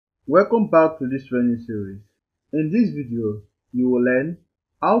Welcome back to this training series. In this video, you will learn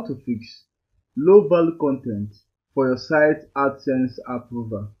how to fix low value content for your site Adsense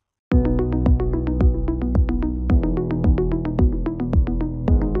approval.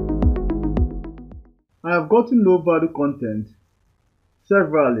 I have gotten low value content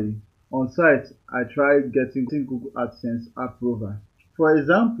severally on sites I tried getting Google Adsense approval. For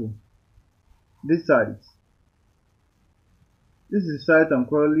example, this site. This is the site I'm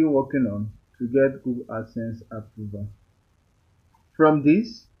currently working on to get Google Adsense approval. From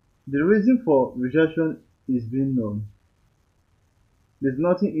this, the reason for rejection is being known. There's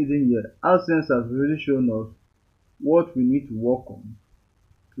nothing hidden here. Adsense has really shown us what we need to work on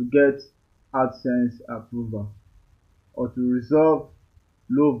to get Adsense approval or to resolve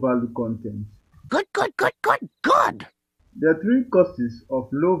low value content. Good. There are three causes of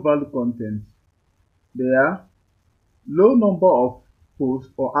low value content. They are low number of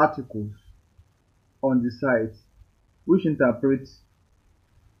posts or articles on the site, which interprets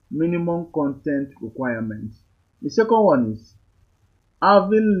minimum content requirements. The second one is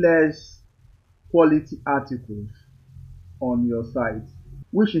having less quality articles on your site,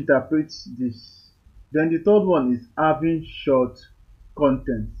 which interprets this. Then the third one is having short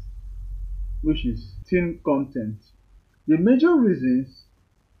content, which is thin content. The major reasons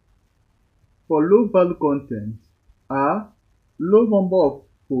for low value content are low number of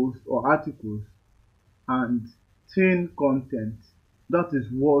posts or articles and thin content. That is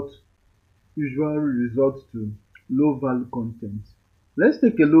what usually results to low value content. Let's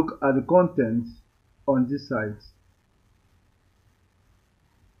take a look at the content on this site.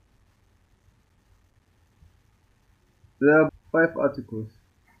 There are 5 articles.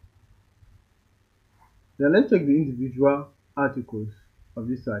 Then let's check the individual articles of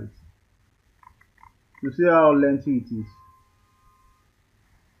this site to see how lengthy it is.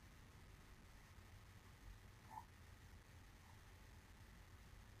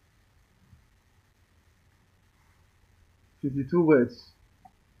 Fifty-two words.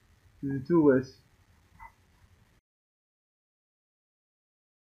 52 words.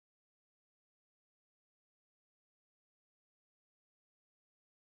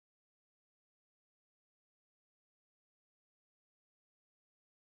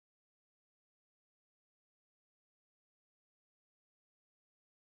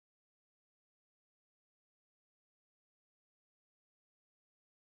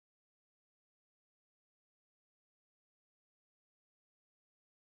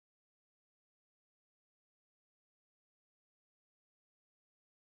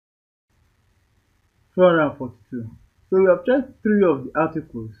 $242. So we have checked 3 of the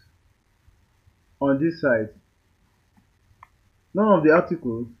articles on this site. None of the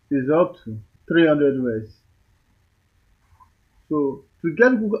articles is up to 300 words. So to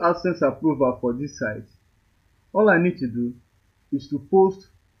get Google Adsense approval for this site, all I need to do is to post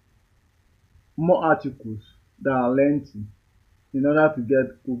more articles that are lengthy in order to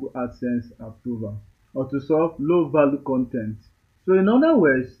get Google Adsense approval or to solve low value content. So in other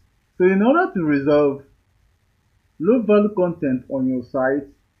words, in order to resolve low value content on your site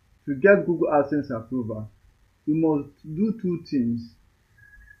to get Google Adsense approval, you must do 2 things.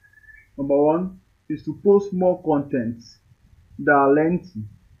 Number 1 is to post more content that are lengthy,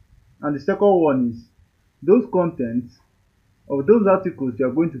 and the second one is those contents of those articles you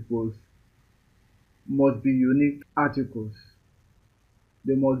are going to post must be unique articles.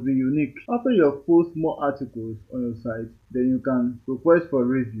 They must be unique. After you have posted more articles on your site, then you can request for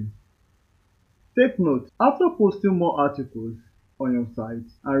review. Take note, after posting more articles on your site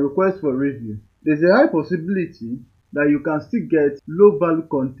and request for review, there's a high possibility that you can still get low value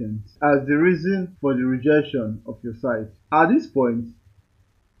content as the reason for the rejection of your site. At this point,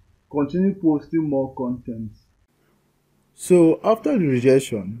 continue posting more content. So after the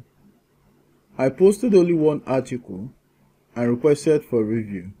rejection, I posted only 1 article and requested for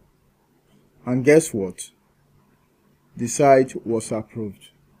review. And guess what? The site was approved.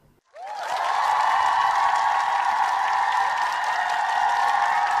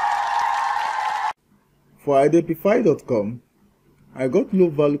 For identify.com, I got low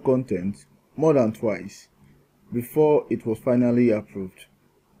value content more than twice before it was finally approved.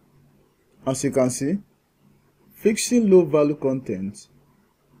 As you can see, fixing low value content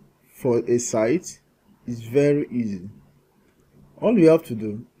for a site is very easy. All you have to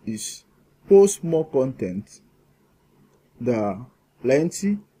do is post more content that are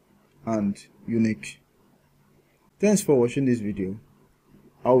lengthy and unique. Thanks for watching this video.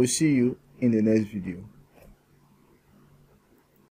 I will see you in the next video.